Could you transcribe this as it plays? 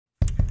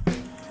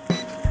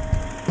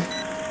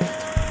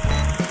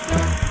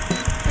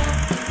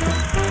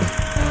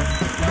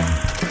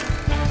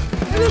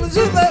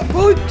was at that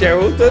point,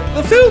 Gerald, that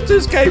the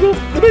filters came off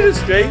the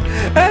ministry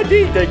and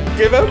he didn't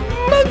give a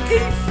monkey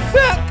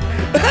fuck.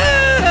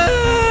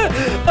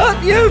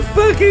 Up your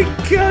fucking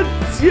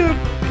cunts, you...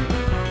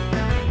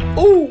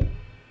 Oh,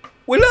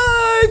 we're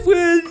live!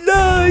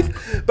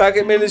 Back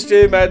at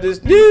Ministry of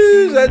Madness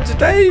News, and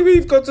today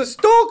we've got a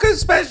stalker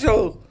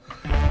special.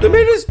 The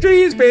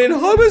ministry is being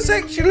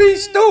homosexually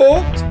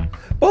stalked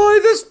by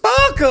the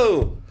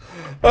Sparkle.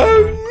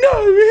 Oh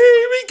no,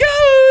 here we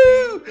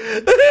go!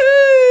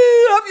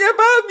 Up your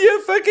bum,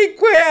 you fucking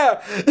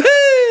queer!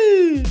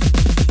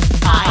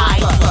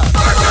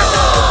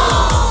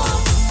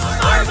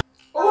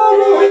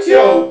 Alright,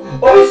 yo,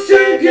 I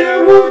saved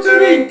your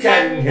watering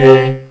can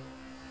here.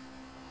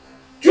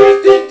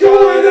 Just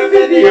enjoy the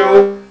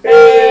video,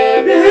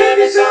 behave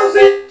yourselves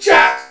in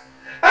chat,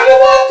 and I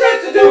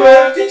wanted to do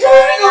a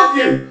drawing of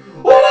you.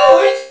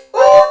 Alright,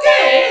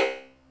 okay?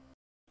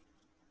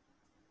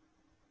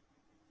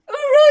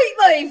 Alright,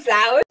 my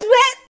flowers,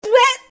 wet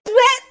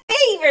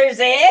beavers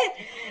here.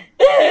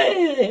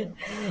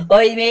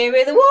 I'm here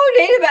with a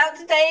warning about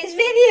today's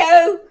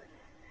video.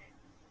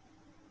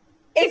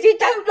 If you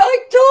don't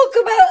like talk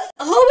about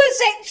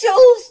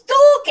homosexual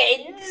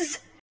stalkings,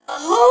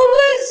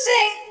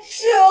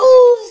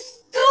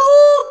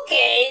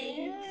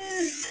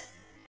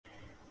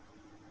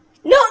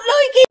 not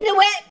liking the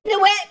wet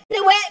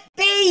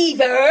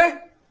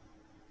beaver,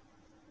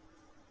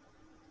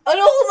 and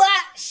all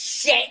that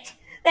shit,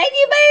 then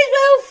you may as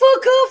well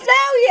fuck off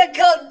now, you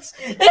cunts!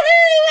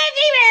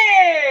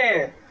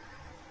 Everywhere!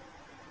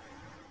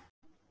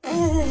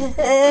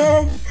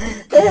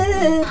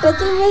 But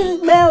the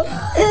red mouth.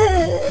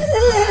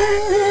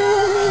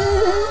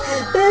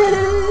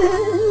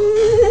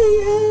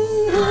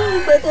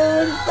 But the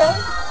red mouth.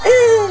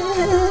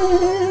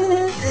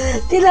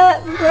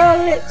 Delight brown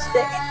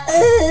lipstick.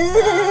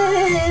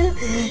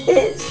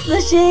 It's the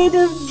shade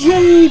of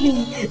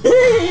Jamie.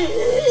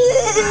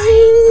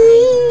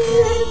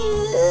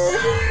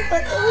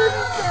 But the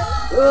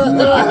red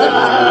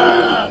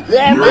mouth.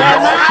 They're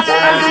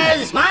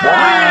masters!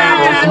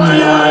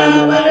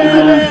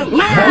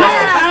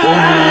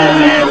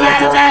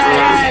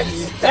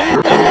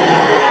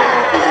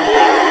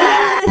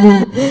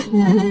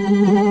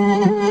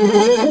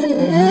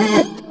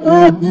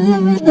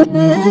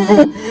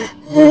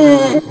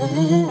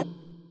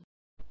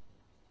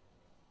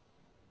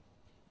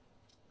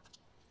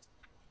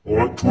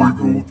 Alright,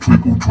 twinkle,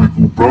 twinkle,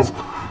 twinkle, bruv.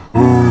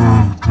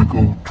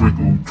 Twinkle,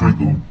 twinkle,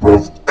 twinkle,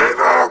 bruv. End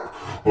up!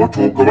 I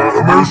talk about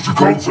the ministry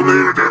constantly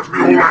and it gets me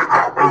all end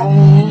up.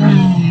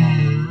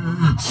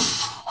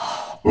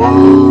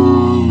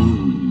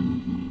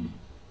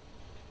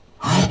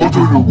 I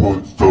don't know why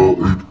it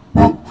started,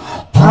 but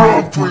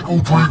bruv,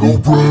 twinkle, twinkle,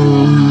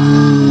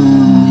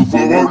 bruv. I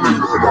won't leave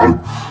it alone.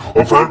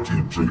 I fancy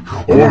him, see.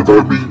 I want to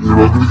go meet him. I'm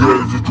going to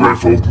get his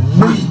address off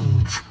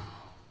Minge.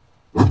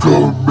 And go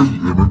and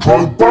meet him and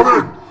try and bum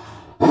him.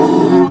 I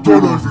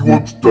don't know if he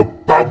wants to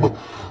bum, but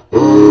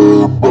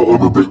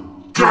I'm a bit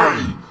gay.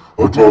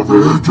 I drive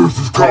the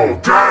hairdresser's car,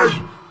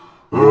 gay.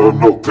 I'm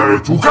not gay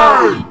at all,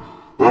 gay.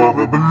 I'm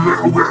a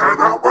little bit head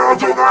up when I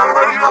talk about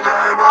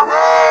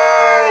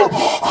it.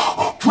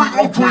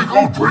 Twinkle,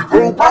 twinkle,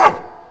 twinkle, bum.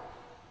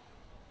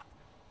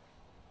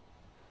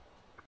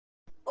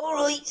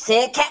 Alright,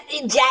 Sir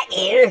Captain Jack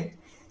here.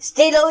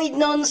 Still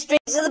hiding on the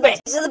streets of the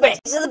Bristol,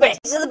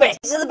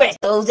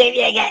 if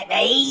you get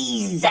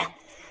me.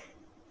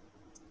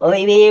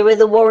 I'm here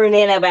with a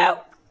warning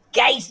about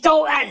gay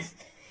stalkers,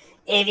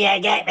 if you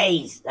get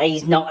me.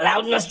 He's not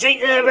allowed on the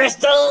streets of the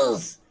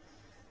Bristols.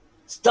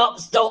 Stop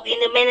stalking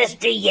the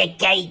ministry, you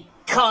gay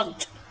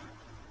cunt,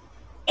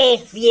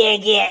 if you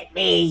get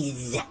me.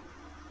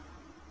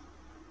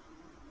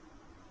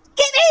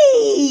 Get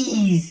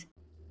me!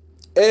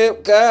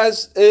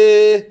 Guys,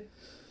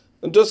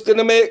 I'm just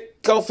gonna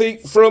make coffee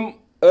from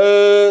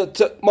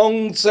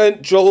Mong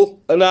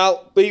Central and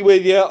I'll be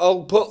with you.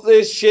 I'll put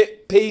this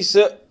shit piece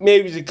of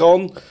music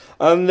on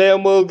and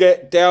then we'll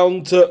get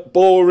down to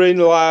boring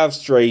live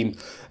stream.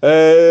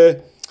 I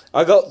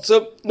got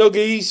some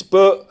nuggies,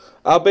 but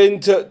I've been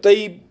to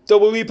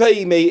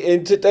DWP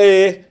meeting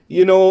today,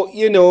 you know,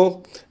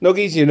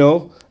 nuggies, you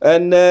know,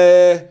 and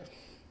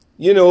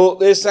you know,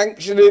 they're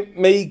sanctioning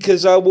me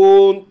because I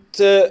won't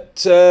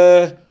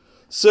serve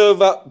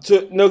up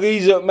to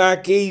nuggies at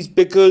Mackey's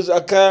because I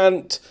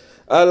can't.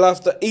 I'll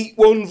have to eat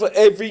one for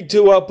every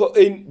two I put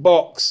in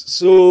box.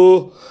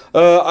 So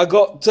I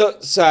got to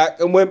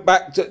sack and went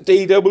back to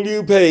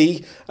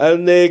DWP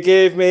and they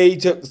gave me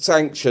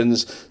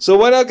sanctions. So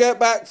when I get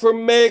back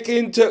from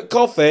making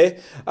coffee,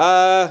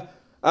 I'm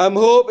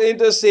hoping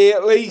to see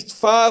at least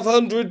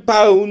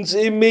 £500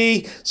 in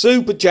me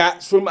super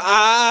chats from eyes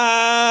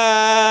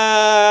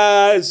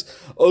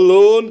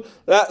alone.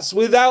 That's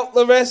without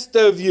the rest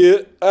of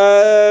you.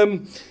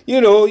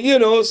 You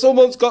know,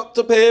 someone's got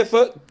to pay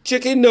for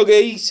chicken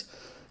nuggies,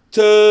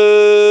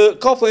 to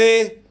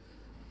coffee,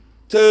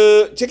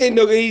 to chicken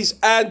nuggies,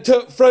 and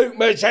to fruit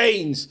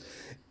machines.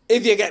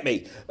 If you get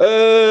me.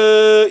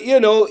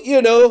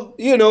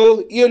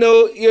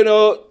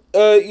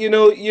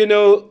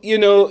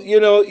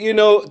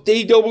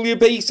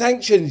 DWP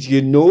sanctions,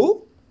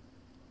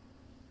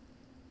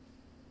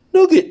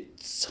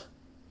 Nuggets.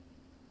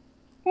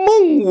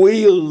 Mung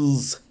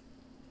wheels.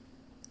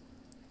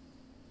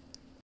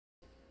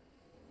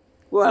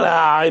 Well,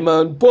 aye,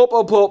 man.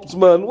 Popper Pops,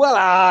 man. Well,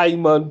 aye,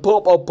 man.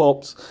 Popper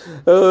Pops.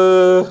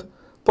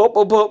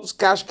 Popper Pops,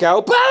 cash cow.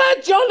 Bella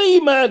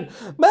Johnny, man.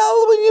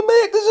 Mel, will you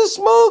make us a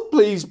smoke,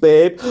 please,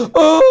 babe?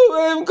 Oh,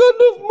 I haven't got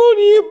enough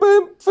money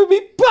for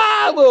me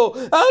pal.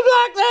 I'd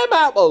like them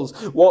apples.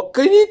 What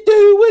can you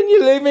do when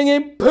you're living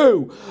in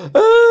poo?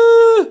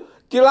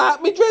 Do you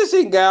like me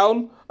dressing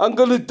gown? I'm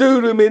going to do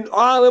them in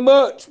Isle of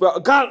Merch, but I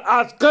can't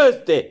ask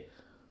Kirsty.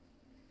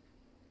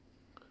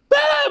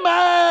 Bella,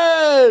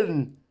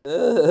 man! I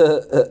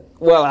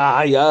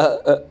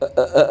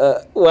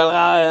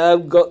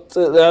have got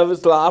to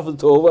nervous laugh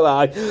at all,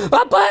 Bella,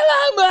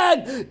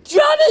 man!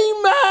 Johnny,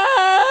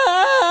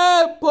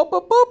 man!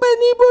 Pop,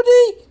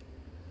 anybody?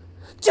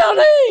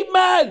 Johnny,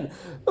 man!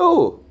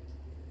 Oh,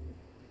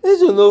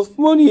 there's enough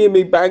money in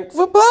me bank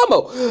for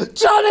Pamo.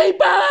 Johnny,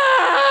 Bella!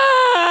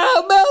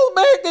 Mel,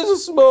 make us a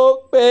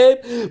smoke,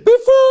 babe, before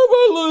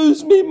I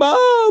lose me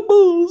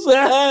marbles.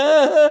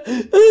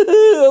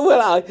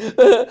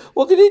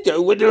 What can you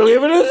do when you're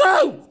living at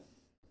home?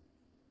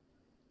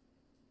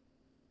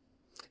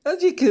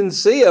 As you can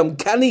see, I'm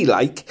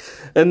canny-like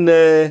and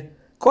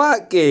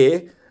quite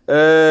gay.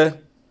 I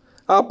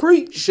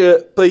preach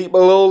at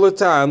people all the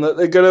time that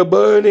they're going to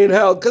burn in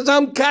hell because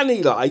I'm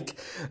canny-like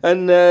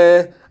and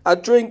I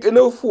drink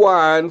enough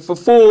wine for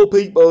 4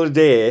 people a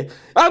day.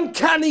 I'm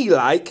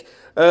canny-like.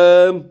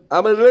 I'm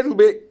a little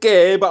bit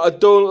gay, but I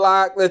don't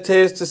like the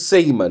taste of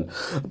semen.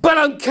 But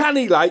I'm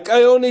canny-like.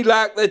 I only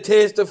like the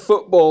taste of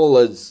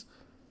footballers.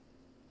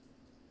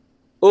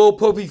 Or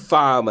puppy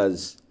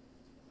farmers.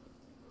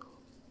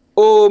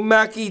 Or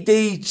Mackie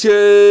D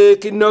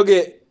chicken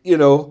nugget,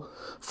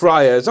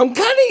 fryers. I'm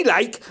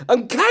canny-like.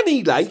 I'm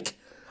canny-like.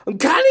 I'm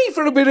canny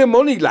for a bit of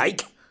money,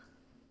 like.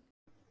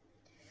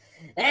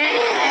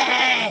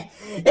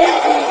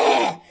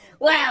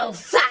 Well,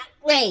 fuck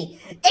me.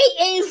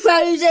 Eating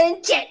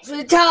frozen chips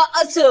with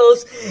tartar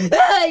sauce.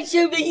 I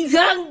should be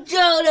hung,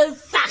 drawn and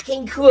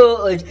fucking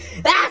quartered.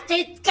 That's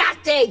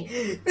disgusting.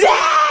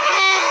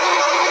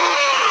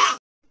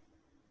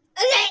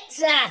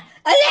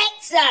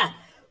 Alexa,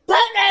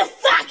 put the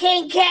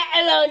fucking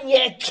kettle on,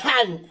 you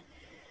cunt.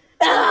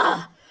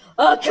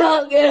 I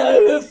can't get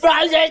over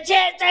frozen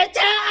chips and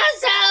tartar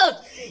sauce.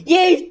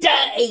 You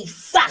dirty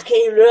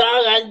fucking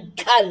wrong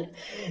cunt.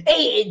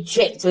 Eating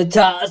chips with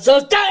tartar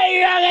sauce, dirty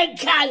wrong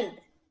cunt.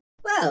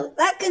 Well,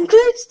 that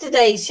concludes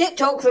today's Shit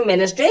Talk from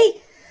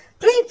Ministry.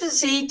 Please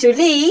proceed to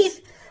leave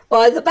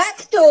by the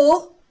back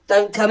door.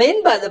 Don't come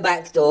in by the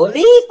back door.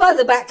 Leave by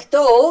the back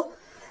door.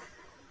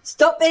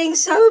 Stop being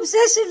so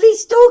obsessively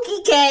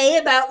stalky gay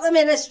about the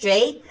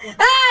ministry.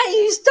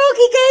 You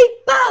stalky gay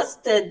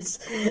bastards.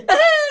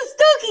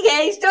 Stalky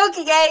gay,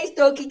 stalky gay,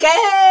 stalky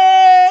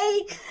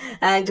gay.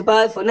 And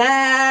goodbye for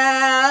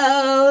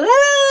now.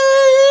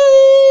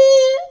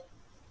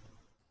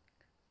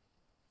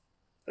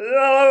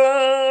 La la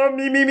la,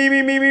 me.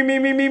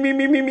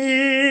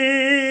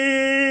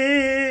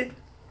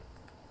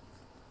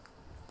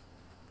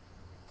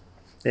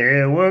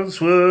 There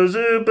once was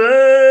a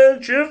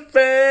bunch of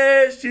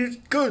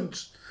fascist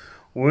cunts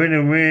when I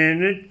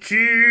ran a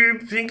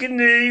tube thinking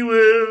they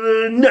were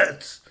the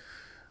nuts.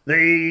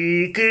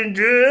 They can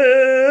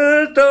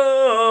just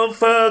all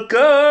fuck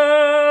off.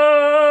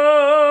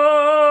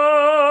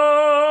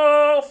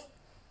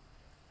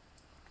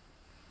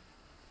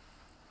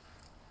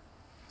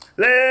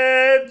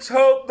 Let's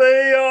hope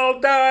they all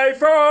die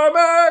from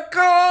a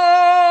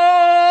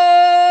cough.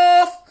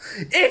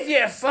 If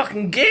you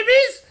fucking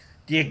gibbies,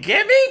 do you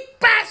give me,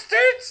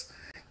 bastards?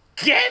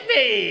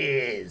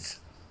 Gibbies!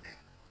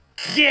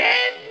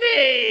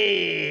 Gibbies!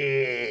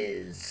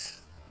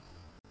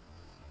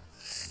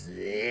 See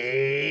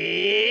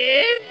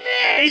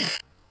me!